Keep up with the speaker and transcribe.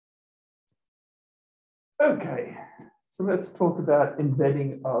Okay, so let's talk about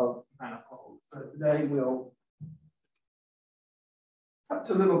embedding of manifolds. So today we'll touch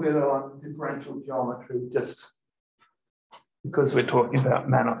a little bit on differential geometry just because we're talking about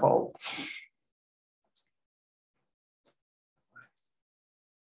manifolds.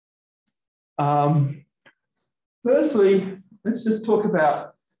 Firstly, let's just talk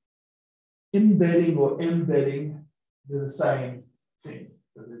about embedding or embedding. They're the same thing.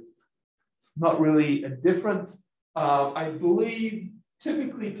 So there's not really a difference. I believe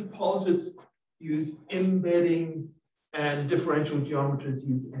typically topologists use embedding and differential geometers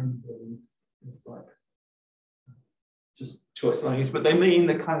use embedding. It's like just choice language, but they mean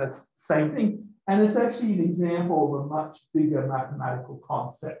the kind of same thing. And it's actually an example of a much bigger mathematical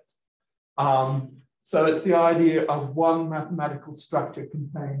concept. So it's the idea of one mathematical structure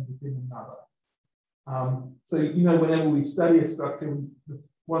contained within another. So, you know, whenever we study a structure,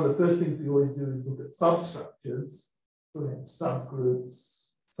 one of the first things we always do is look at substructures. So we have subgroups,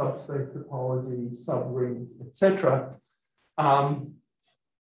 subspace topology, subrings, etc.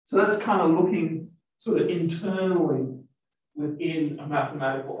 So that's kind of looking sort of internally within a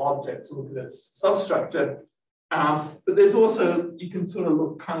mathematical object to look at its substructure. But there's also, you can sort of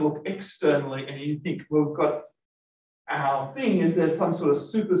look externally and you think, well, we've got our thing, is there some sort of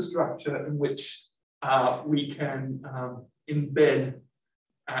superstructure in which we can embed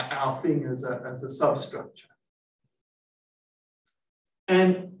our thing as a substructure.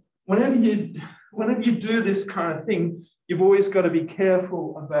 And whenever you do this kind of thing, you've always got to be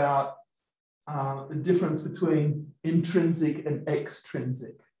careful about the difference between intrinsic and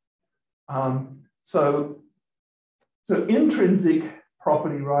extrinsic. So intrinsic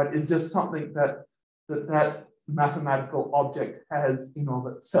property, right, is just something that mathematical object has in of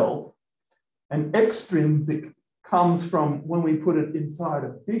itself. And extrinsic comes from when we put it inside a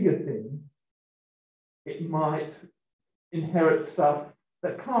bigger thing, it might inherit stuff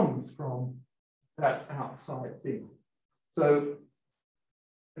that comes from that outside thing. So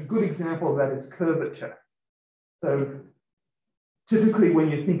a good example of that is curvature. So typically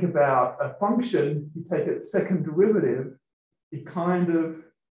when you think about a function, you take its second derivative, you're kind of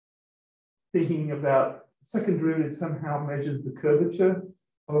thinking about second derivative somehow measures the curvature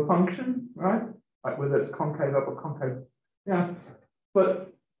of a function, right? Like whether it's concave up or concave down.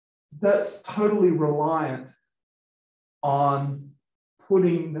 But that's totally reliant on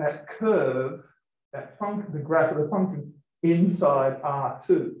putting that curve, that function, the graph of the function, inside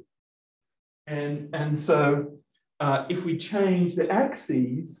R2. And so if we change the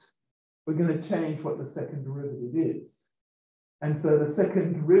axes, we're going to change what the second derivative is. And so the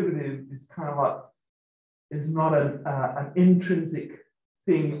second derivative is kind of like, is not an intrinsic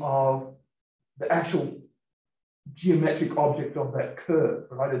thing of the actual geometric object of that curve,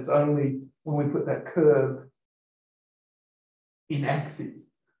 right? It's only when we put that curve in axes.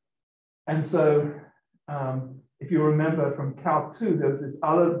 And so if you remember from Calc 2, there was this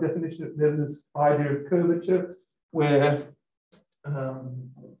other definition, there was this idea of curvature where do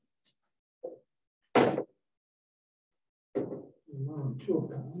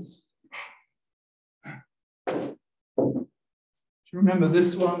you remember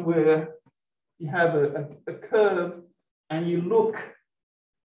this one where you have a curve and you look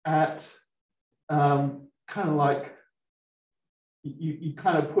at kind of like you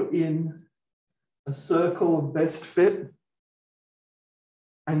kind of put in a circle of best fit,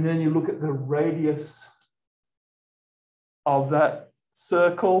 and then you look at the radius of that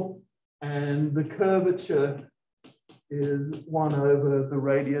circle, and the curvature is 1 over the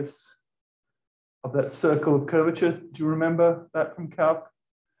radius of that circle of curvature. Do you remember that from Calc?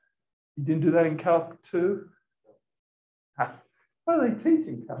 You didn't do that in Calc 2? What are they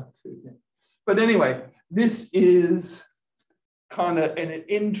teaching Calc 2? Yeah. But anyway, this is kind of an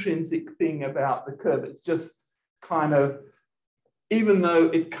intrinsic thing about the curve. It's just kind of, even though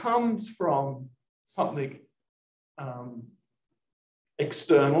it comes from something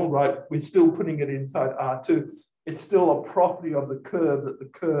external, right? We're still putting it inside R2. It's still a property of the curve that the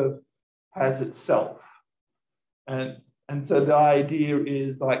curve has itself. And so the idea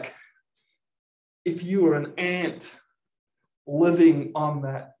is like, if you were an ant living on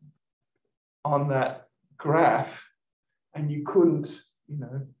that graph and you couldn't, you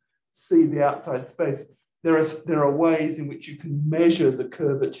know, see the outside space, there are ways in which you can measure the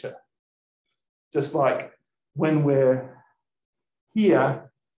curvature. Just like when we're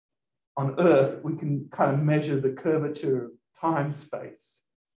here on Earth, we can kind of measure the curvature of time space,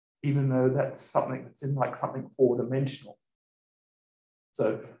 even though that's something that's in like something 4-dimensional.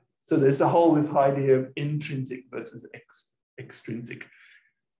 So there's this idea of intrinsic versus extrinsic.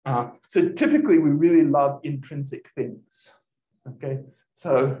 So typically we really love intrinsic things. Okay,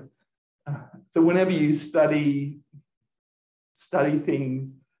 so whenever you study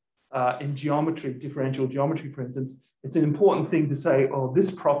things in geometry, differential geometry, for instance, it's an important thing to say, oh,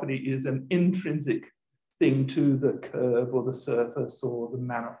 this property is an intrinsic thing to the curve or the surface or the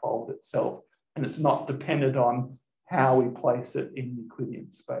manifold itself, and it's not dependent on how we place it in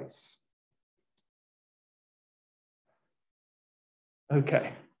Euclidean space.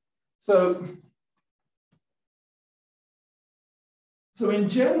 Okay, so in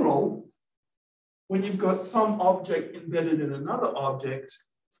general, when you've got some object embedded in another object,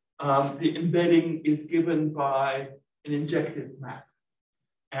 the embedding is given by an injective map,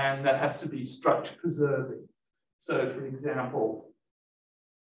 and that has to be structure preserving. So for example,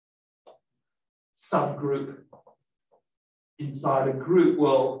 subgroup inside a group,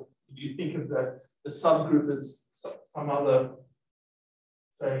 well, you think of the subgroup as some other,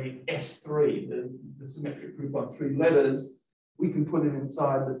 say, S3, the symmetric group on 3 letters, we can put it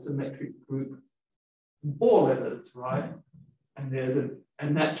inside the symmetric group in 4 letters, right? And there's a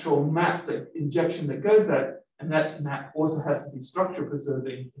natural map, that injection that goes there, and that map also has to be structure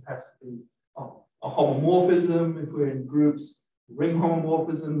preserving. It has to be a homomorphism if we're in groups, ring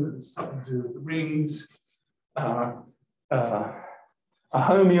homomorphism, that has something to do with the rings, a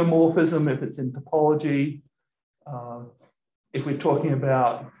homeomorphism if it's in topology. If we're talking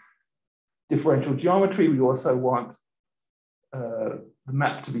about differential geometry, we also want the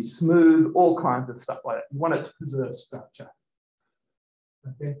map to be smooth, all kinds of stuff like that. You want it to preserve structure.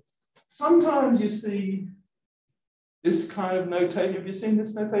 Okay. Sometimes you see this kind of notation. Have you seen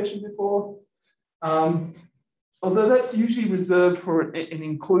this notation before? Although that's usually reserved for an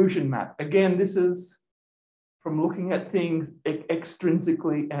inclusion map. Again, this is from looking at things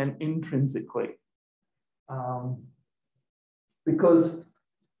extrinsically and intrinsically. Because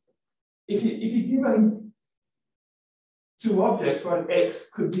if you're given 2 objects, right,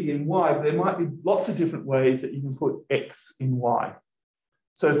 X could be in Y, but there might be lots of different ways that you can put X in Y.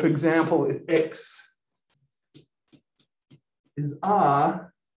 So for example, if X is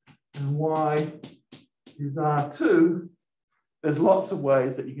R and Y is R2, there's lots of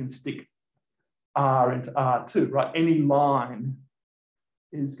ways that you can stick R into R2, right? Any line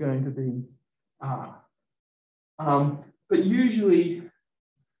is going to be R. But usually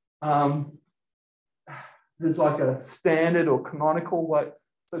there's like a standard or canonical way.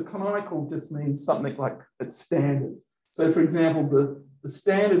 So canonical just means something like it's standard. So for example, the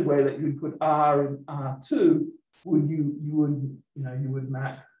standard way that you would put R in R2, you would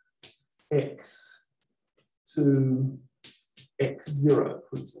map X to X0,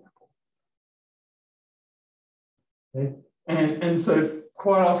 for example. Okay? And so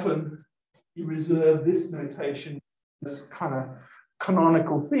quite often you reserve this notation as kind of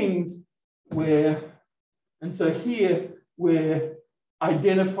canonical things where, and so here we're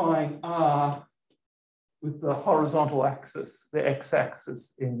identifying R with the horizontal axis, the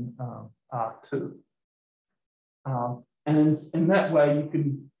x-axis in R2. And in that way,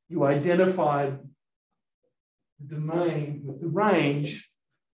 you identify the domain with the range,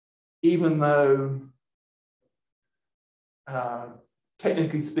 even though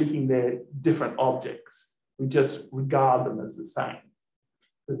technically speaking, they're different objects. We just regard them as the same,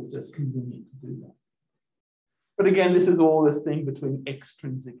 because it's just convenient to do that. But again, this is all this thing between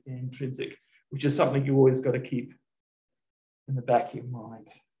extrinsic and intrinsic, which is something you always got to keep in the back of your mind.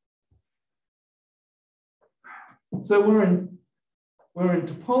 So we're in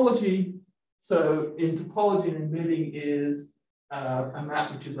topology. So in topology, an embedding is a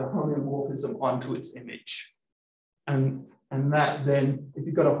map which is a homeomorphism onto its image. And that then, if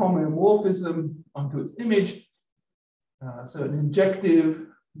you've got a homeomorphism onto its image, so an injective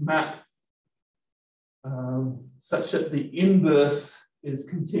map such that the inverse is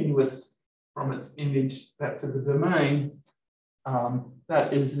continuous from its image back to the domain,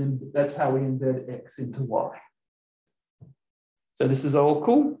 that's how we embed X into Y. So this is all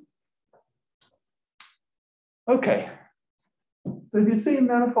cool. Okay. So have you seen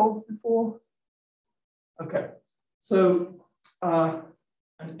manifolds before? Okay. So an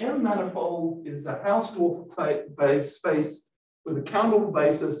M manifold is a Hausdorff-based space with a countable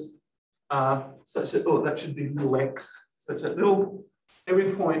basis such that, that should be little x, such that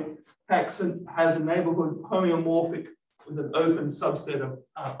every point has a neighborhood homeomorphic with an open subset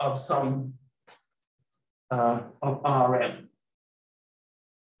of some of Rm.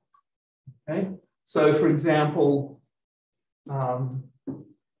 Okay, so for example, a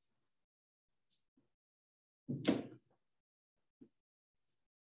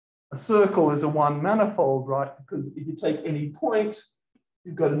circle is a one manifold, right? Because if you take any point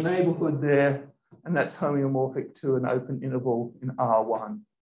you've got a neighborhood there, and that's homeomorphic to an open interval in R1.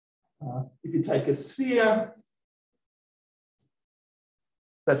 If you take a sphere,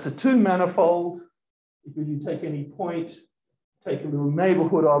 that's a 2 manifold. If you take any point, take a little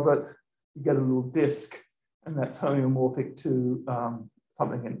neighborhood of it, you get a little disk, and that's homeomorphic to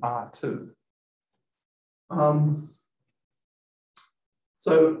something in R2.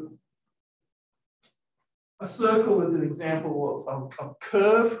 So a circle is an example of a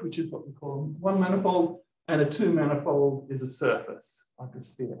curve, which is what we call 1 manifold, and a 2 manifold is a surface, like a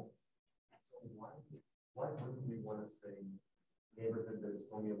sphere. So why wouldn't we want to say neighborhood that is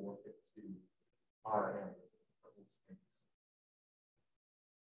homeomorphic to Rn?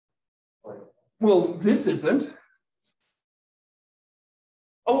 Well, this isn't.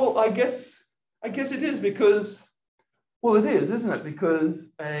 Oh, well, I guess it is because, well, it is, isn't it?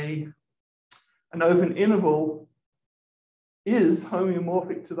 Because an open interval is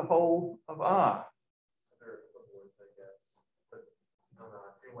homeomorphic to the whole of R. So they're equivalent, I guess. But I don't know,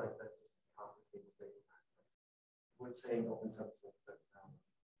 I feel like that just complicates things. Would saying open subset, but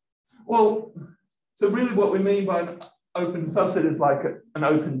well, so really what we mean by an open subset is like an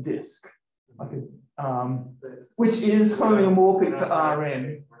open disk, like which is homeomorphic to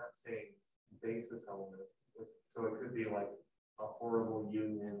Rn. We're not saying basis element, so it could be like a horrible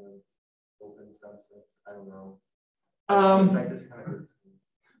union of open subsets. I don't know. That just kind of hurts me.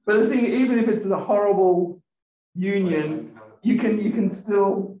 But the thing, even if it's a horrible union, you can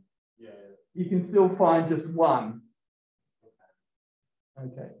still find just one.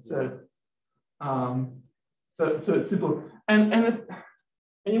 Okay, so it's simple, and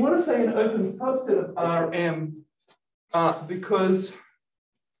you want to say an open subset of Rm because,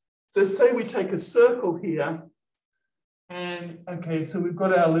 so say we take a circle here, and okay, so we've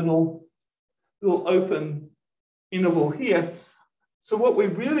got our little open interval here. So what we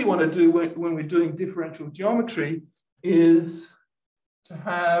really want to do when we're doing differential geometry is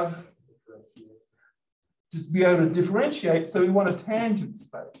to be able to differentiate. So we want a tangent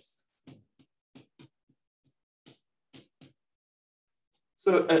space.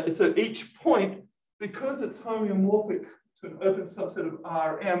 So each point, because it's homeomorphic to an open subset of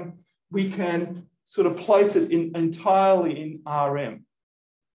Rm, we can sort of place it entirely in Rm.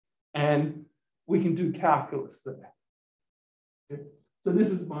 And we can do calculus there. Okay. So this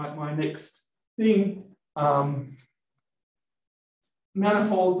is my next thing.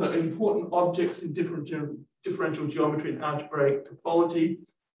 Manifolds are important objects in differential geometry and algebraic topology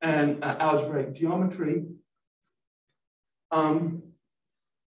and algebraic geometry.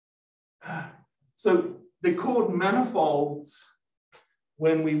 So they're called manifolds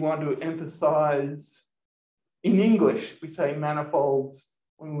when we want to emphasize, in English, we say manifolds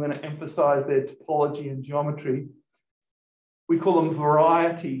when we want to emphasize their topology and geometry. We call them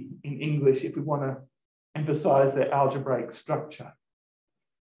variety in English if we want to emphasize their algebraic structure.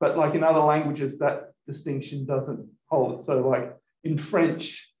 But like in other languages, that distinction doesn't hold. So like in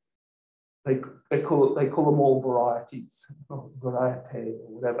French, they call them all varieties, or variété or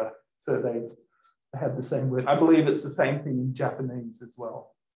whatever. So they have the same word. I believe it's the same thing in Japanese as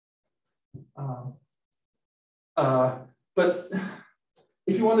well. But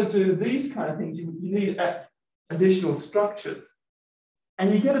if you want to do these kind of things, you need additional structures.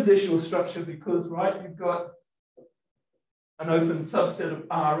 And you get additional structure because, right, you've got an open subset of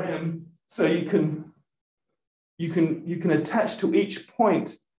Rm, so you can attach to each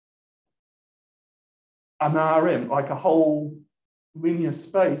point an Rm, like a whole linear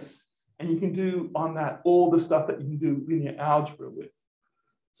space, and you can do on that all the stuff that you can do linear algebra with.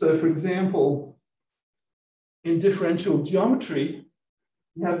 So for example, in differential geometry,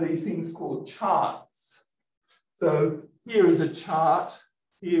 you have these things called charts. So here is a chart,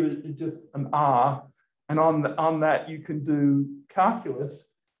 here is just an R, and on that you can do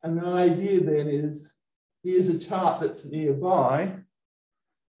calculus. And the idea then is, here's a chart that's nearby,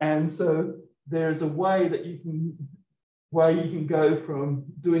 and so there's a way that you can go from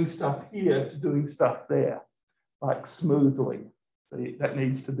doing stuff here to doing stuff there, like smoothly. So that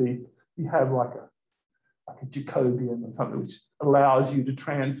needs to be, you have like a Jacobian or something which allows you to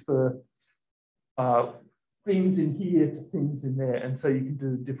transfer things in here to things in there, and so you can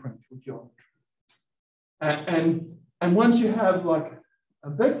do differential geometry. And once you have like a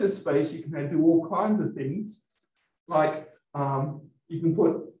vector space, you can do all kinds of things, like you can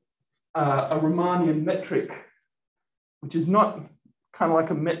put a Riemannian metric, which is not kind of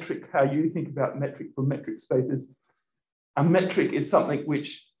like a metric how you think about metric for metric spaces. A metric is something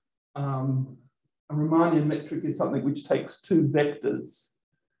which, a Riemannian metric is something which takes two vectors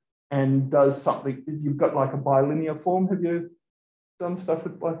and does something. You've got like a bilinear form. Have you done stuff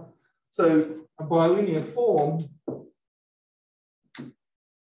with so a bilinear form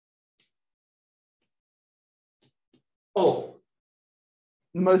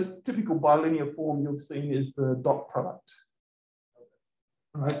the most typical bilinear form you've seen is the dot product,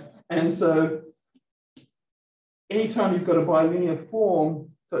 right? And so anytime you've got a bilinear form,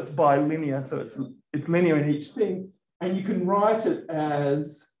 so it's bilinear, so it's linear in each thing, and you can write it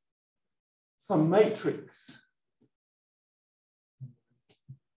as some matrix.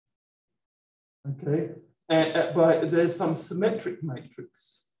 Okay, but there's some symmetric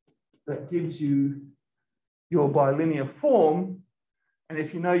matrix that gives you your bilinear form. And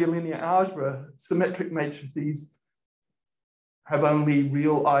if you know your linear algebra, symmetric matrices have only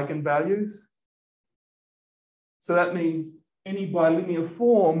real eigenvalues. So that means any bilinear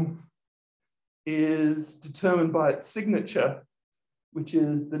form is determined by its signature, which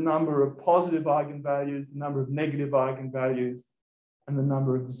is the number of positive eigenvalues, the number of negative eigenvalues, and the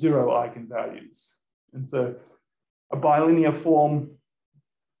number of zero eigenvalues. And so a bilinear form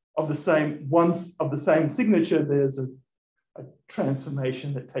of the same signature, there's a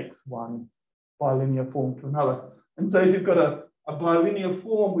transformation that takes one bilinear form to another. And so if you've got a bilinear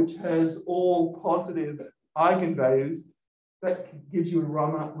form which has all positive eigenvalues, that gives you a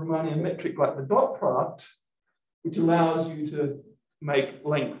Riemannian metric like the dot product, which allows you to make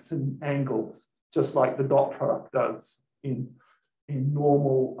lengths and angles, just like the dot product does in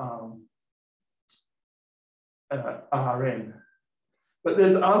normal Rn. But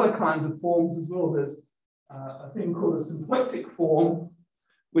there's other kinds of forms as well. There's a thing called a symplectic form,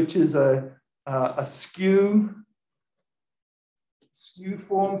 which is a skew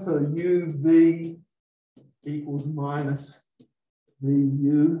form. So uv equals minus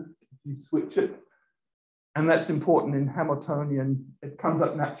vu if you switch it. And that's important in Hamiltonian. It comes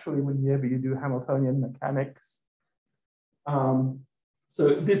up naturally whenever you do Hamiltonian mechanics. So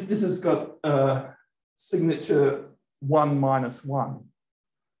this has got signature 1 minus 1.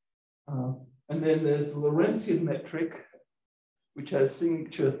 And then there's the Lorentzian metric, which has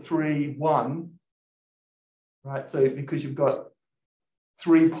signature 3, 1, right? So because you've got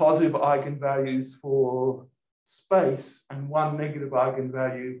 3 positive eigenvalues for space and 1 negative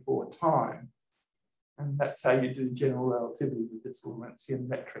eigenvalue for time. And that's how you do general relativity with this Lorentzian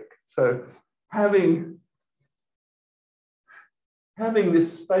metric. So having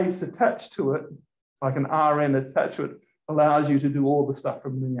this space attached to it, like an Rn attached to it, allows you to do all the stuff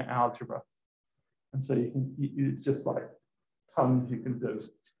from linear algebra. And so it's just like tons you can do.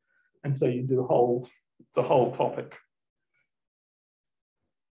 And so you do it's a whole topic.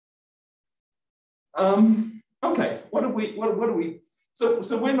 Okay, what do we, so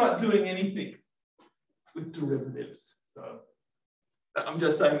we're not doing anything with derivatives. So I'm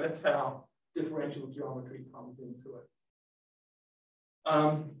just saying that's how differential geometry comes into it.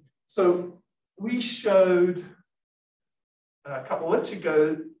 So we showed a couple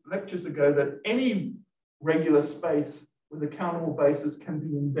lectures ago that any regular space with a countable basis can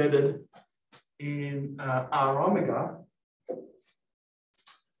be embedded in R omega.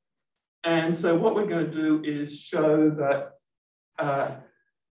 And so what we're going to do is show that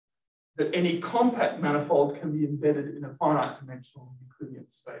that any compact manifold can be embedded in a finite dimensional Euclidean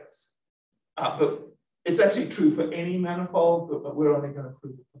space. But it's actually true for any manifold, but we're only going to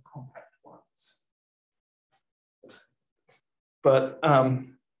prove it for compact ones. But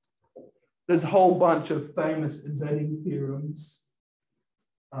there's a whole bunch of famous embedding theorems.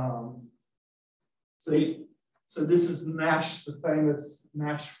 So this is Nash, the famous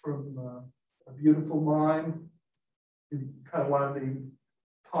Nash from A Beautiful Mind, kind of one of the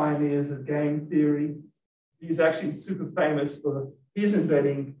pioneers of game theory. He's actually super famous for his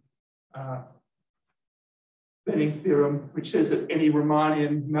embedding theorem, which says that any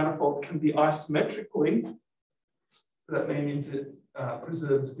Riemannian manifold can be isometrically. So that means it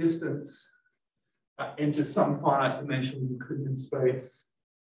preserves distance into some finite dimensional Euclidean space.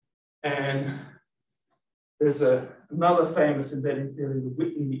 And there's another famous embedding theory, the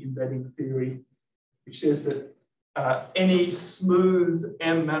Whitney embedding theory, which says that any smooth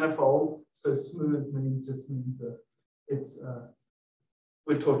M manifold, so smooth just means that it's,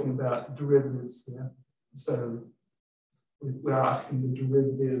 we're talking about derivatives here. So we're asking the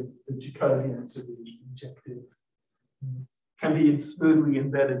derivative, the Jacobian to be injective, can be smoothly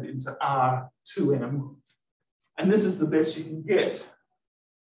embedded into R2M. And this is the best you can get.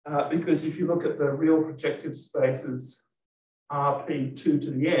 Because if you look at the real projective spaces, Rp2 to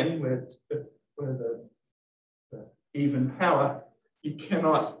the n, where the even power, you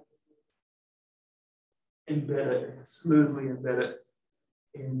cannot embed it, smoothly embed it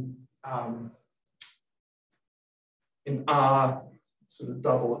in R sort of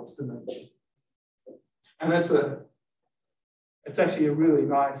double its dimension. And it's actually a really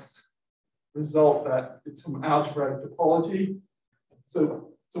nice result that it's from algebraic topology.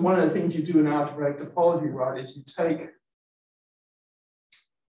 So one of the things you do in algebraic topology, right, is you take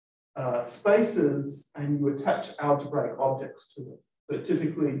spaces and you attach algebraic objects to it. So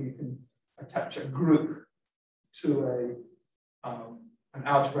typically you can attach a group to an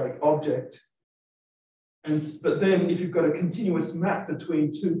algebraic object. But then if you've got a continuous map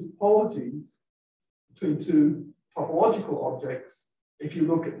between two topologies, between two topological objects, if you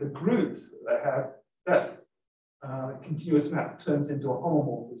look at the groups that they have, that continuous map turns into a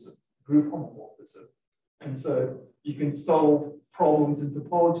homomorphism, group homomorphism. And so you can solve problems in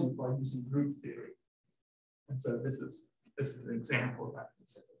topology by using group theory. And so this is an example of that.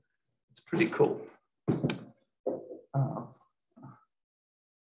 It's pretty cool.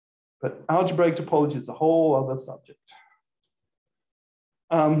 But algebraic topology is a whole other subject.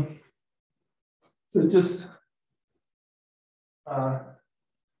 So just,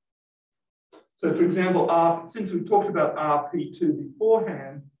 so for example, since we talked about RP2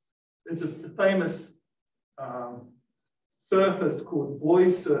 beforehand, there's a famous surface called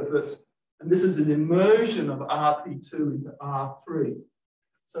Boy's surface, and this is an immersion of RP2 into R3.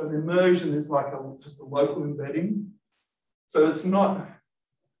 So an immersion is like just a local embedding. So it's not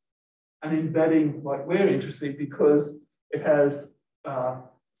an embedding like we're interested because it has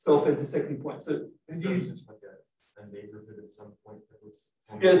self-intersecting points. So it's just like a neighborhood at some point that was.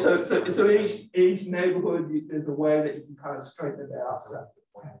 Yeah, so each neighborhood there's a way that you can kind of straighten it out. So.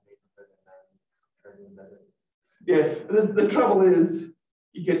 Yeah, the trouble is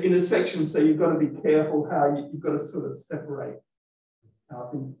you get intersections, so you've got to be careful how you've got to sort of separate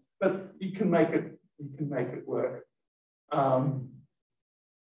things, but you can make it work.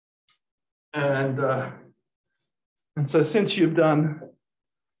 And so since you're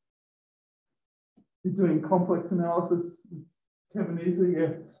doing complex analysis, Kevin Easley,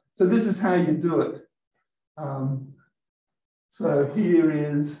 yeah. So this is how you do it. So here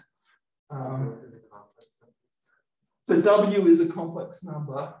is, so W is a complex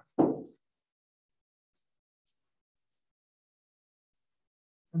number.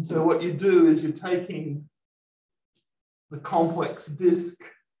 And so what you do is you're taking the complex disk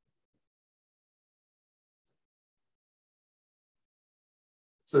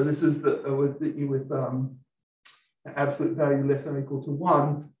so this is with absolute value less than or equal to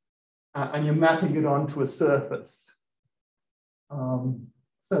 1, and you're mapping it onto a surface.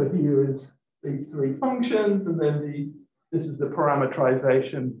 So here is these three functions, and then this is the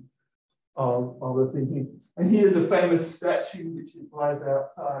parameterization of the thinking. And here's a famous statue which lies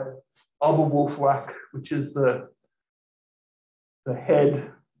outside Oberwolfach, which is the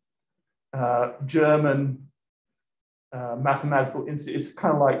head German mathematical institute. It's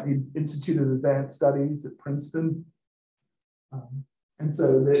kind of like the Institute of Advanced Studies at Princeton. And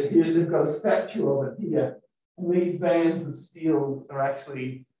so here they've got a statue of it here. And these bands of steel are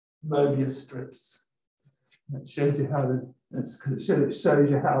actually Mobius strips. And it shows you how it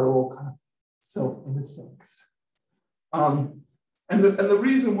shows you how it all kind of self-intersects. And the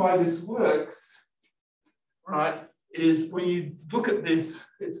reason why this works, right, is when you look at this,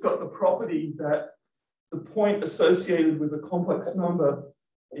 it's got the property that the point associated with a complex number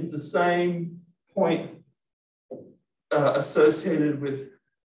is the same point associated with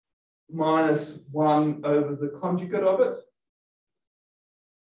 -1 over the conjugate of it.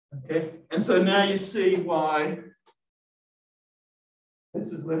 Okay, and so now you see why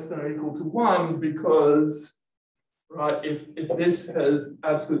this is less than or equal to 1, because, right, if this has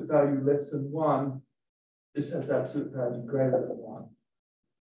absolute value less than 1, this has absolute value greater than 1.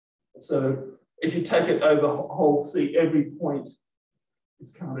 So if you take it over whole C, every point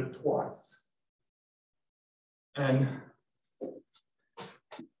is counted twice. And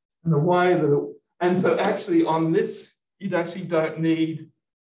the way that and so actually on this, you actually don't need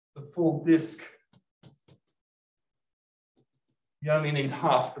the full disk. You only need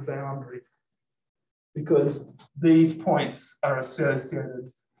half the boundary, because these points are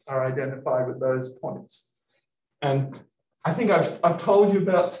identified with those points. And I think I've told you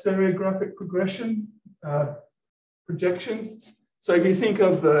about stereographic progression, projection. So if you think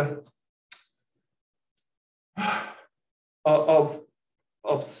of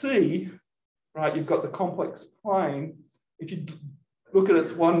of C, right, you've got the complex plane. If you look at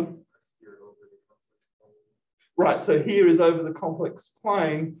its one, right, so here is over the complex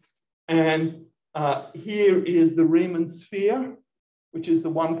plane, and here is the Riemann sphere, which is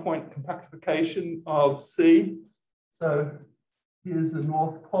the 1-point compactification of C. So here's the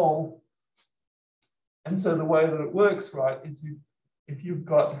North Pole. And so the way that it works, right, is if you've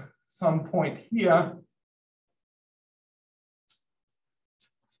got some point here,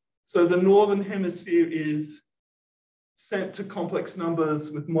 so the northern hemisphere is sent to complex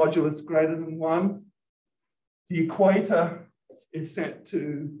numbers with modulus greater than 1. The equator is sent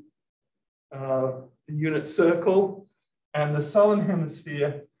to the unit circle, and the southern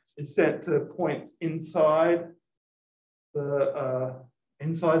hemisphere is sent to points inside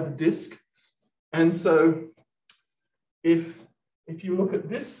the disk. And so if you look at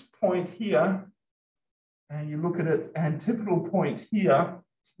this point here, and you look at its antipodal point here,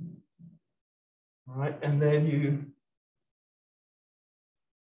 right, and then you,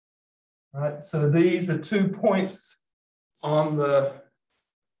 right, so these are 2 points on the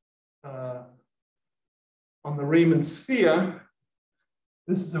Riemann sphere.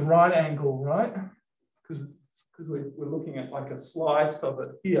 This is a right angle, right? Because we're looking at like a slice of it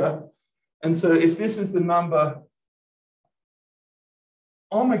here. And so if this is the number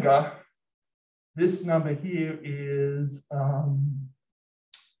omega, this number here is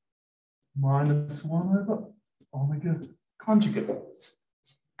minus 1 over omega conjugate.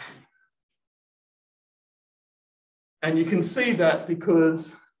 And you can see that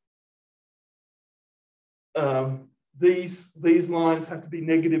because these lines have to be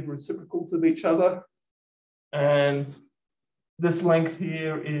negative reciprocals of each other. And this length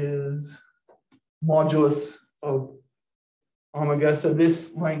here is modulus of omega. So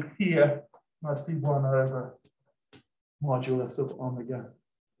this length here must be 1 over modulus of omega.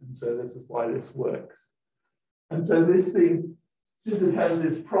 And so this is why this works. And so this thing, since it has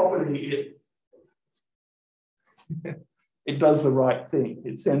this property, it does the right thing.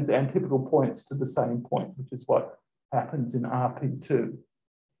 It sends antipodal points to the same point, which is what happens in RP2.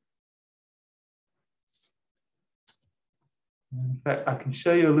 In fact, I can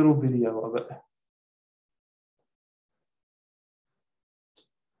show you a little video of it.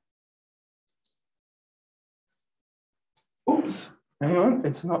 Oops, hang on,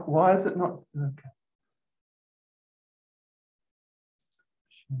 it's not, why is it not? Okay.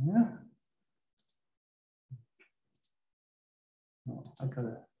 Yeah. Oh, I got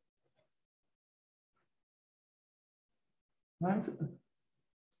it. Why is it?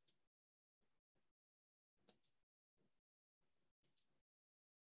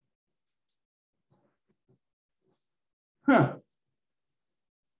 Huh.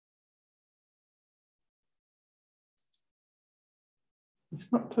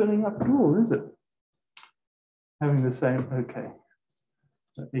 It's not turning up at all, is it? Having the same, okay.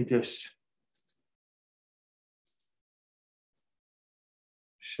 Let me just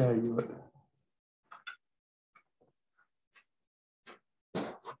show you it.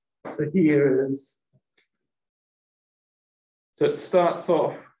 So here is, so it starts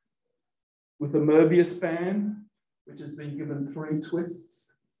off with a Möbius band, which has been given 3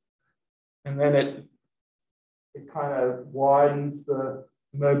 twists. And then it kind of widens the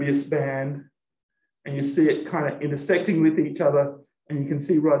Möbius band, and you see it kind of intersecting with each other. And you can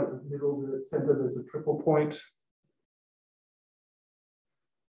see right at the middle, the center, there's a triple point.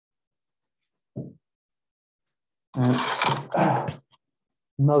 And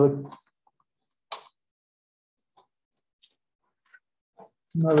another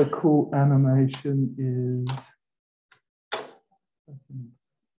cool animation is, I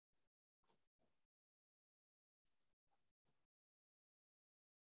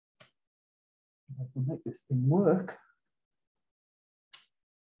can make this thing work.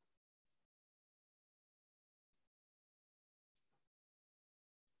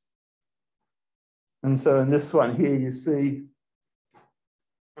 And so in this one here, you see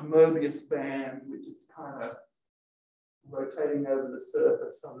a Möbius band, which is kind of rotating over the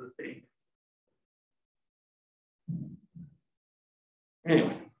surface of the thing.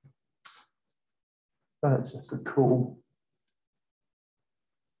 Anyway, so it's just a cool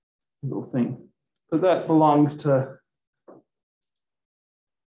little thing. But that belongs to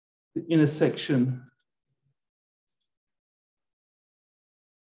the intersection .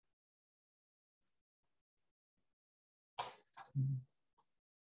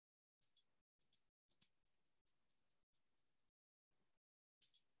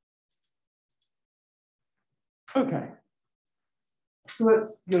 Okay, so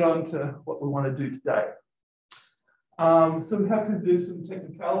let's get on to what we want to do today. So we have to do some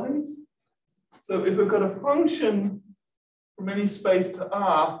technicalities. So if we've got a function from any space to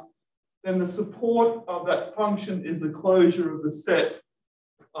R, then the support of that function is the closure of the set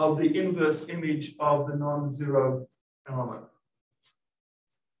of the inverse image of the non-zero element.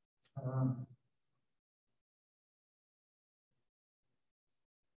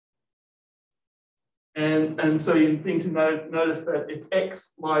 And so you need to notice that if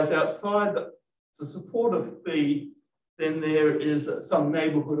X lies outside the support of phi, then there is some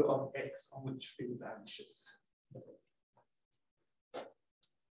neighborhood of X on which phi vanishes.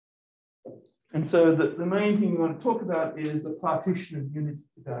 And so the main thing we want to talk about is the partition of unity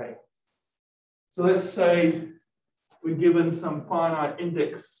today. So let's say we're given some finite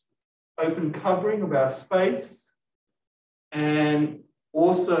index open covering of our space and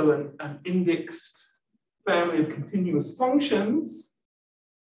also an indexed family of continuous functions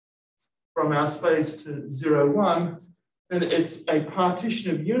from our space to 0, 1, then it's a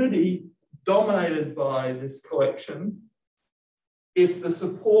partition of unity dominated by this collection if the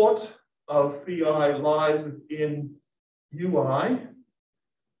support of phi I lies within ui,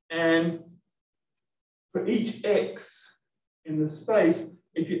 and for each x in the space,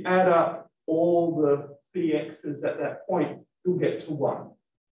 if you add up all the phi x's at that point, you'll get to 1.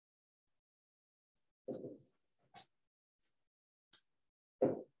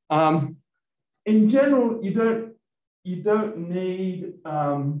 In general, you don't need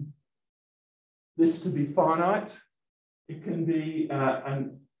this to be finite. It can be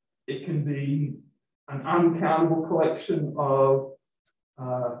an uncountable collection of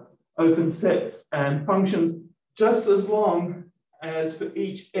open sets and functions, just as long as for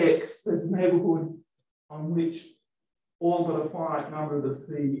each x there's a neighborhood on which all but a finite number of the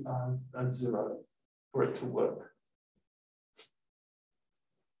phi are 0 for it to work.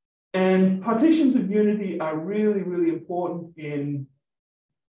 And partitions of unity are really, really important in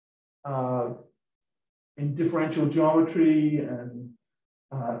differential geometry and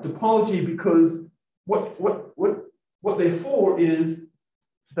topology, because what they're for is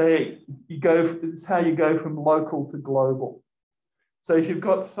it's how you go from local to global. So if you've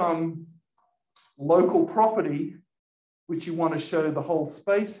got some local property which you want to show the whole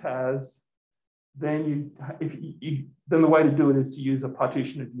space has, then then the way to do it is to use a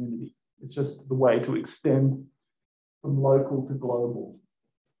partition of unity. It's just the way to extend from local to global,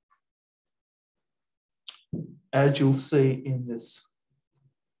 as you'll see in this.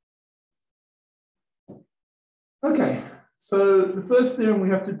 Okay, so the first theorem we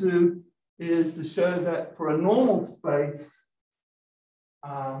have to do is to show that for a normal space,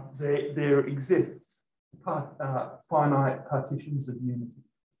 there exists finite partitions of unity.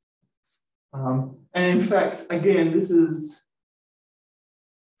 And in fact, again,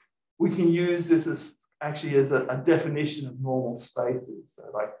 we can use this as actually as a definition of normal spaces. So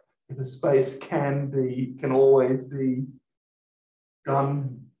like if a space can always be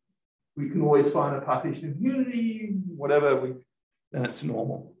done, we can always find a partition of unity, whatever, then it's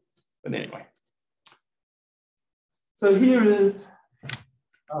normal. But anyway. So here is,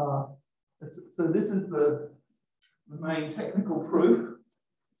 so this is the main technical proof.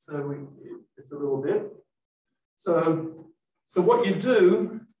 So it's a little bit. So what you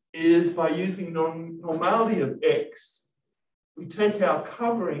do is by using normality of X, we take our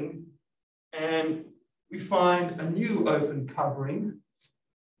covering and we find a new open covering.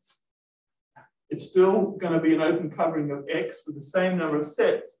 It's still going to be an open covering of X with the same number of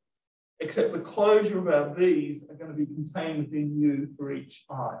sets, except the closure of our V's are going to be contained within U for each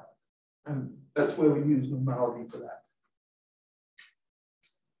I. And that's where we use normality for that.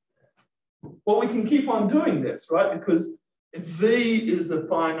 Well, we can keep on doing this, right? Because if V is a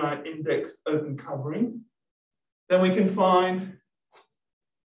finite indexed open covering, then we can find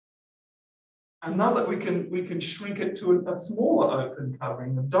another, we can shrink it to a smaller open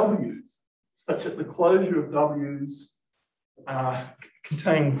covering of W's, such that the closure of W's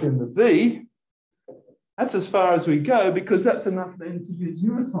contained within the V. That's as far as we go, because that's enough then to use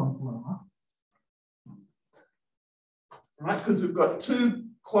Unison's lemma. Right? Because we've got two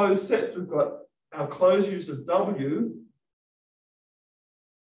closed sets. We've got our closures of W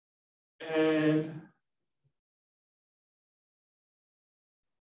and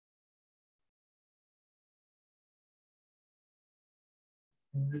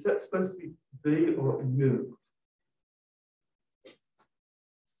is that supposed to be V or U?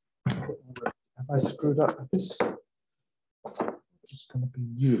 Have I screwed up with this? It's going to be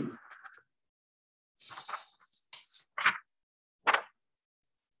U.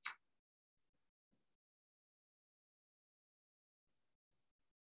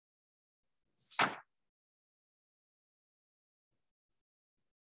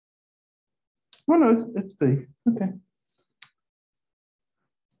 Oh no, it's B. Okay.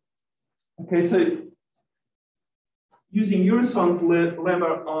 Okay, so using Unison's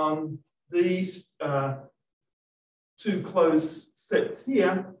lemma on these two closed sets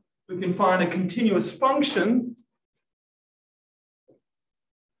here, we can find a continuous function.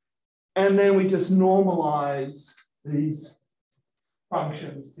 And then we just normalize these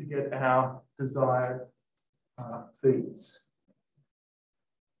functions to get our desired feeds.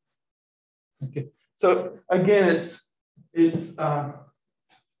 Okay. So again, it's Urison's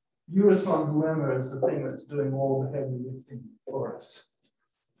lemma is the thing that's doing all the heavy lifting for us.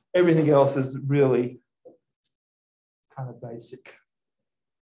 Everything else is really kind of basic.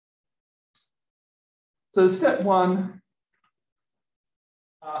 So step one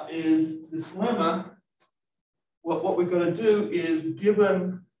is this lemma. What we've got to do is,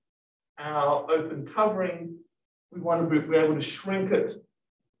 given our open covering, we want to be able to shrink it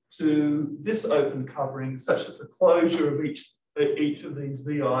to this open covering such that the closure of each of these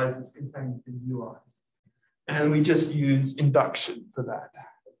VIs is contained within UIs. And we just use induction for that.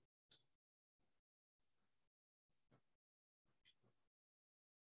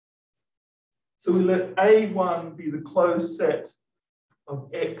 So we let A1 be the closed set of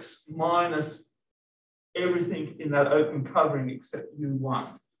X minus everything in that open covering except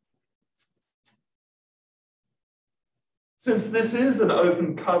U1. Since this is an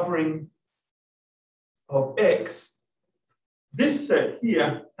open covering of X, this set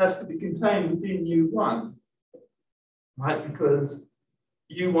here has to be contained within U1, right? Because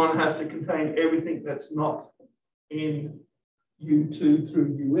U1 has to contain everything that's not in U2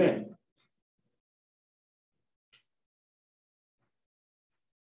 through UN.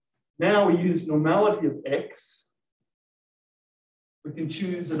 Now we use normality of X. We can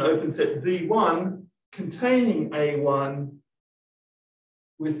choose an open set V1 containing A1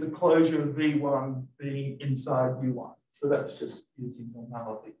 with the closure of V1 being inside U1. So that's just using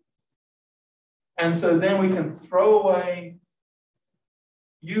normality. And so then we can throw away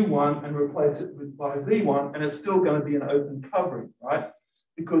U1 and replace it by V1, and it's still going to be an open covering, right?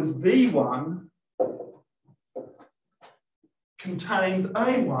 Because V1 contains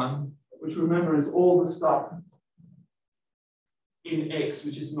A1, which remember is all the stuff in X,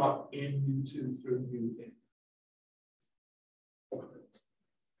 which is not in U2 through UN.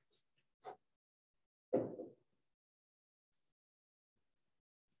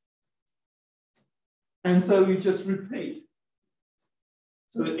 And so we just repeat.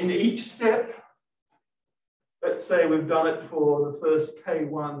 So in each step, let's say we've done it for the first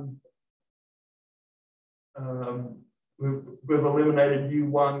K1, we've eliminated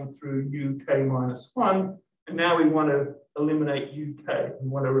U1 through UK minus 1, and now we want to eliminate UK. We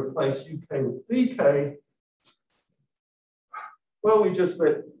want to replace UK with BK. Well, we just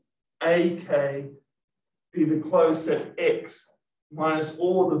let AK be the closed set X minus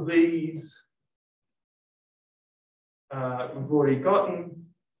all the V's we've already gotten,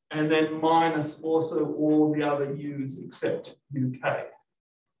 and then minus also all the other U's except UK.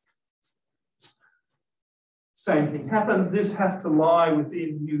 Same thing happens. This has to lie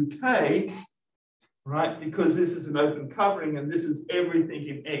within UK, right? Because this is an open covering and this is everything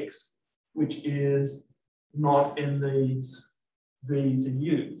in X, which is not in these V's and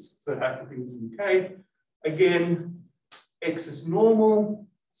U's. So it has to be within UK. Again, X is normal.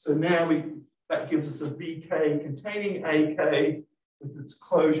 So now that gives us a VK containing AK with its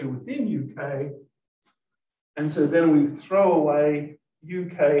closure within UK. And so then we throw away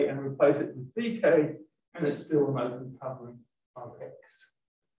UK and replace it with VK, and it's still an open covering of X.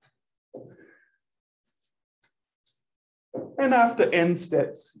 And after n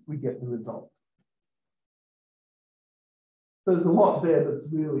steps, we get the result. So there's a lot there that's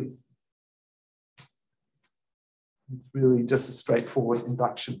really, it's really just a straightforward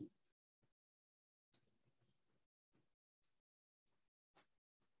induction.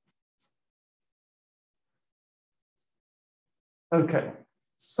 Okay,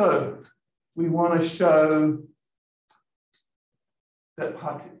 so we want to show that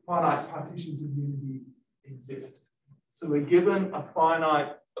finite partitions of unity exist. So we're given a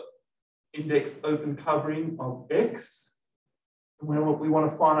finite indexed open covering of X, and we want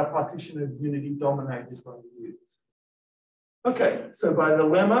to find a partition of unity dominated by U. Okay, so by the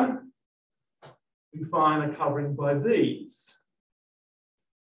lemma, we find a covering by these.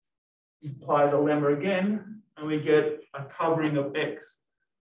 We apply the lemma again, and we get a covering of X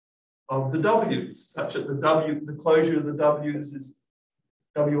of the W's, such that the closure of the W's is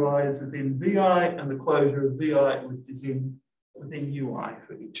WI is within VI, and the closure of VI is within UI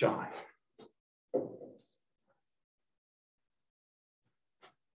for each I.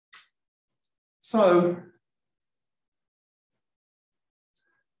 So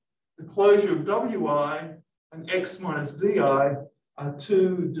the closure of WI and X minus VI are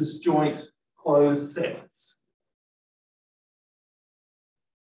two disjoint closed sets.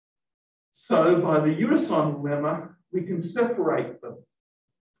 So by the Urison lemma, we can separate them.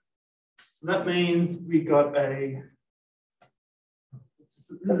 So that means we got a,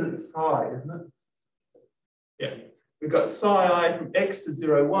 this is psi, isn't it? Yeah, we've got psi I from x to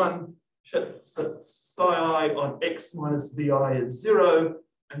 0, 1. So psi I on x minus vi is 0,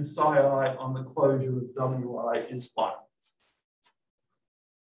 and psi I on the closure of wi is 1.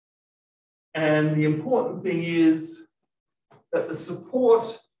 And the important thing is that the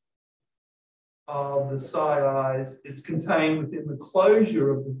support of the psi i's is contained within the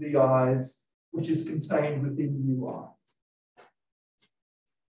closure of the vi's, which is contained within ui.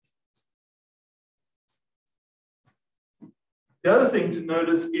 The other thing to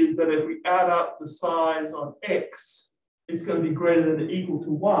notice is that if we add up the size on x, it's going to be greater than or equal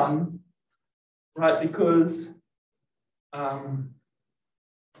to 1, right? Because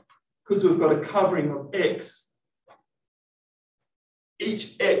we've got a covering of x,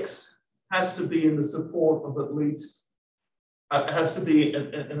 each x has to be in the support of at least, has to be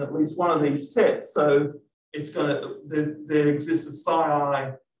in at least one of these sets. So it's going to, there exists a psi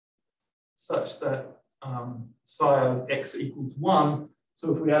I such that psi of x equals 1.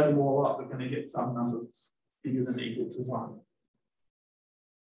 So if we add them all up, we're going to get some numbers bigger than or equal to 1.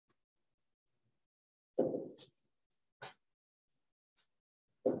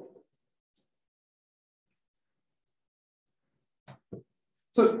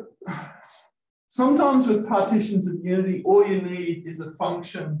 So sometimes with partitions of unity, all you need is a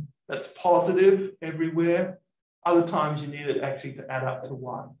function that's positive everywhere. Other times you need it actually to add up to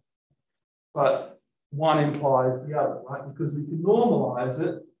 1. But one implies the other, right? Because we can normalize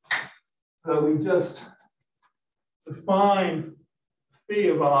it. So we just define phi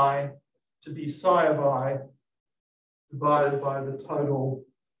of I to be psi of I divided by the total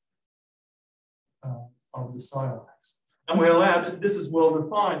of the psi i's. And we're allowed to, this is well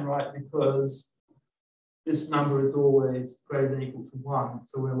defined, right? Because this number is always greater than or equal to 1.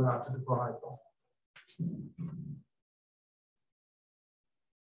 So we're allowed to divide by.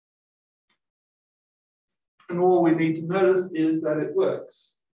 And all we need to notice is that it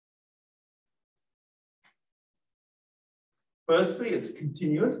works. Firstly, it's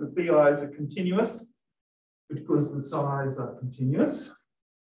continuous. The phi i's are continuous because the size are continuous.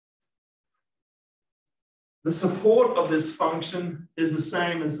 The support of this function is the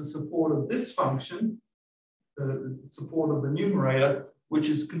same as the support of this function, the support of the numerator, which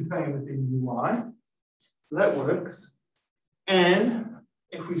is contained within ui. So that works. And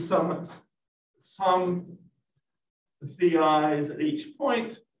if we sum the phi i's at each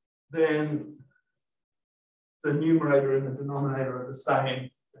point, then the numerator and the denominator are the same.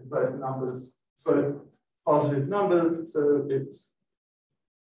 They're both numbers, both positive numbers. So it's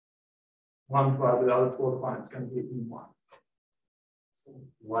 1 by the other 12 pi, it's going to be 1. So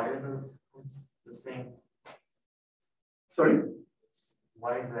why are those the same? Sorry?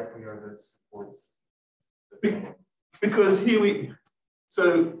 Why exactly are the supports the same? Because here we,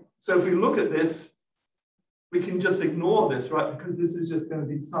 so if we look at this, we can just ignore this, right? Because this is just going to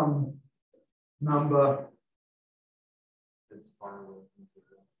be some number It's far away from 0.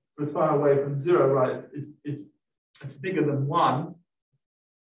 It's far away from 0, right? It's bigger than 1,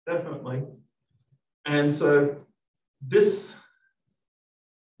 definitely. And so this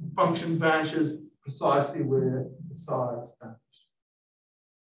function vanishes precisely where the size vanishes.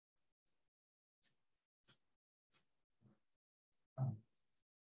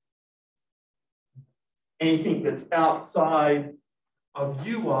 Anything that's outside of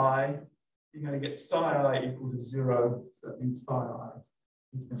ui, you're going to get psi I equal to 0. So that means phi I is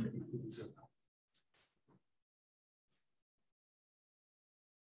going to equal to 0.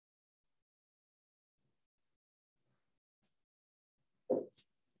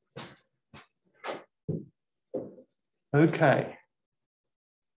 Okay.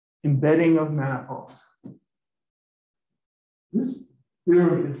 Embedding of manifolds. This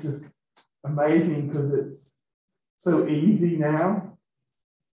theorem is just amazing because it's so easy now.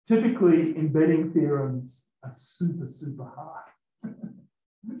 Typically, embedding theorems are super, super hard.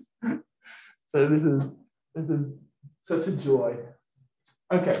 So this is such a joy.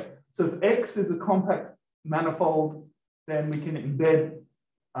 Okay, so if X is a compact manifold, then we can embed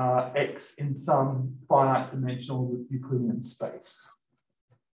X in some finite dimensional Euclidean space.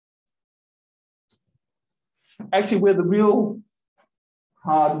 Actually, where the real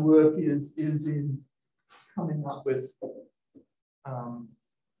hard work is in coming up with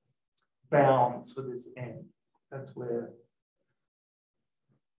bounds for this N. That's where.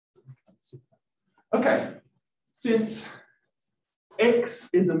 Okay, since X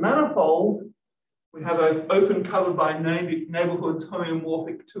is a manifold, we have an open cover by neighborhoods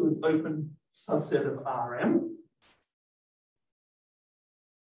homeomorphic to an open subset of Rm.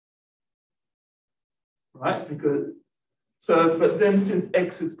 right? But then since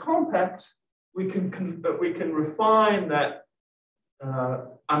X is compact, we can refine that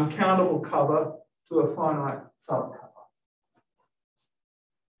uncountable cover to a finite subcover.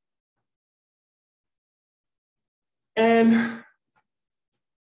 And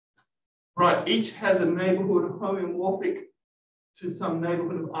right, each has a neighborhood homeomorphic to some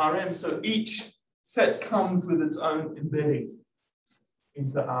neighborhood of Rm. So each set comes with its own embedding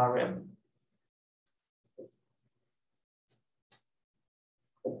into Rm.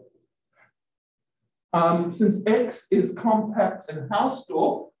 Since X is compact and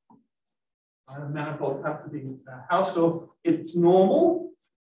Hausdorff, manifolds have to be Hausdorff, it's normal.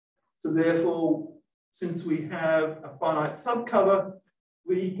 So therefore, since we have a finite subcover,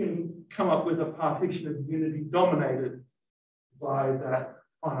 we can come up with a partition of unity dominated by that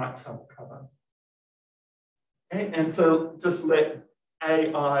finite subcover. Okay? And so just let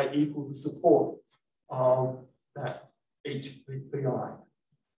AI equal the support of that each BI.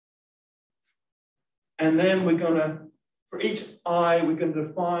 And then we're going to, for each I, we're going to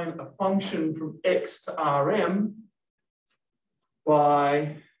define a function from X to Rm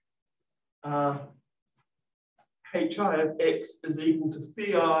by Hi of X is equal to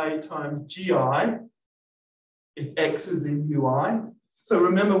phi times Gi if X is in Ui. So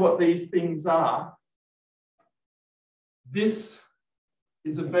remember what these things are. This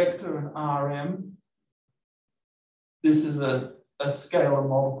is a vector in Rm. This is a scalar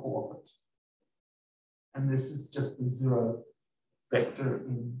multiple of it. And this is just the zero vector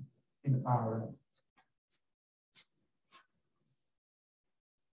in Rm.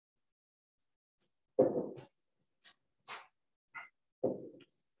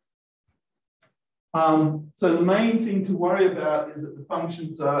 So the main thing to worry about is that the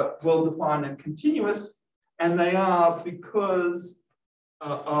functions are well-defined and continuous, and they are because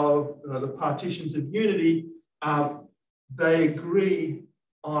of the partitions of unity. They agree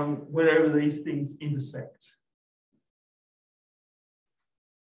on wherever these things intersect.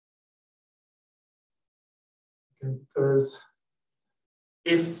 Okay, because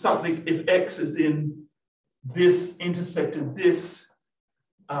if X is in this intersected this,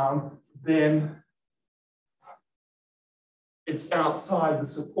 then it's outside the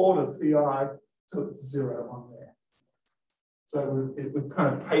support of phi, so it's zero on there. So we've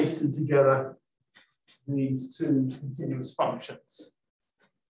kind of pasted together these two continuous functions.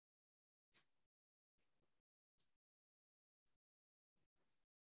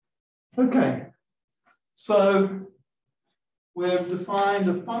 Okay, so we've defined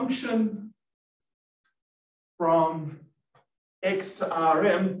a function from X to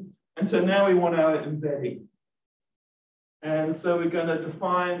Rm, and so now we want our embedding. And so we're going to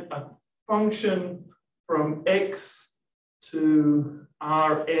define a function from X to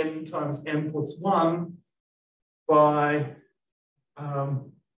Rn times m plus 1 by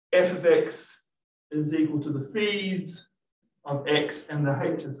f of X is equal to the phis of X and the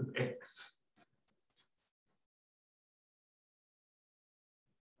h's of X.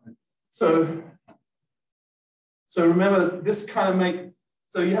 So remember, this kind of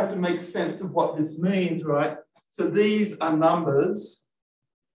so you have to make sense of what this means, right? So these are numbers.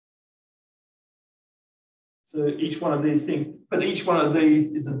 So each one of these things, but each one of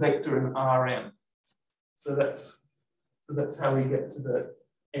these is a vector in Rm. So that's how we get to the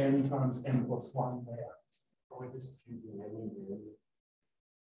n times n plus 1 there. Are we just choosing any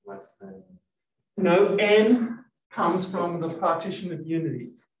less than? No, n comes from the partition of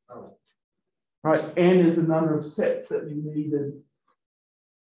unity. Oh. Right, n is the number of sets that you needed.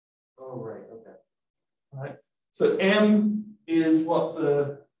 Oh, right, okay. Right, so m is what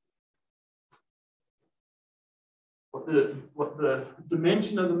the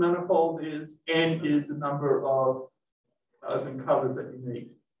dimension of the manifold is. N is the number of open covers that you need.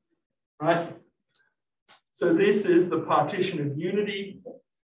 Right. So this is the partition of unity,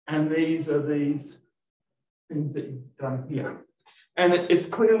 and these are these things that you've done here. And it's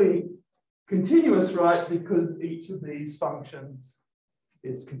clearly continuous, right? Because each of these functions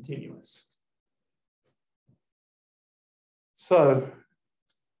is continuous. So,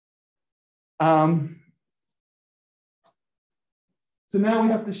 so now we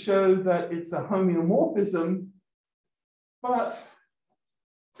have to show that it's a homeomorphism, but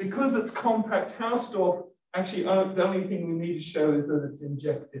because it's compact Hausdorff, actually the only thing we need to show is that it's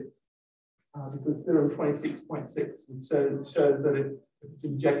injective. Because theorem 26.6 shows that if it's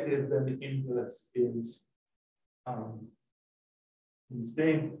injective, then the inverse is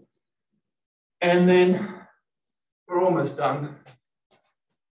there. And then we're almost done.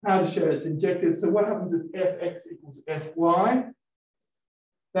 How to show it's injective. So what happens if fx equals fy?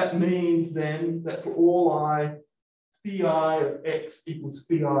 that means then that for all I, phi of x equals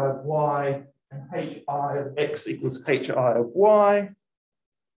phi of y, and hi of x equals hi of y.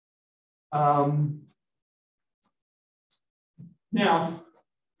 Now,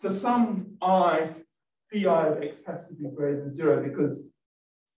 for some I, phi of x has to be greater than 0 because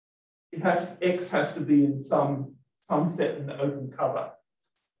x has to be in some set in the open cover,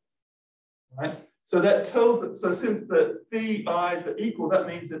 right? So that tells it, so since the phi i's are equal, that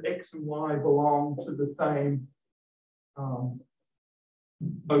means that x and y belong to the same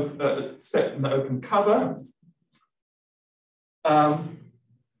set in the open cover.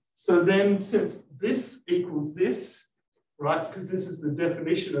 So then since this equals this, right, because this is the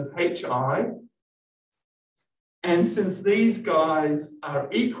definition of hi, and since these guys are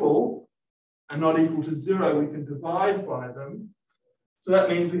equal and not equal to 0, we can divide by them. So that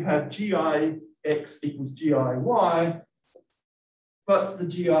means we have gix equals giy, but the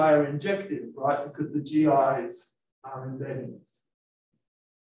gi are injective, right, because the gi's are embeddings.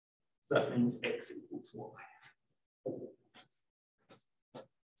 So that means x equals y.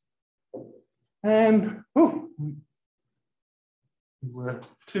 And we were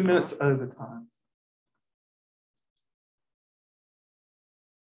 2 minutes over time.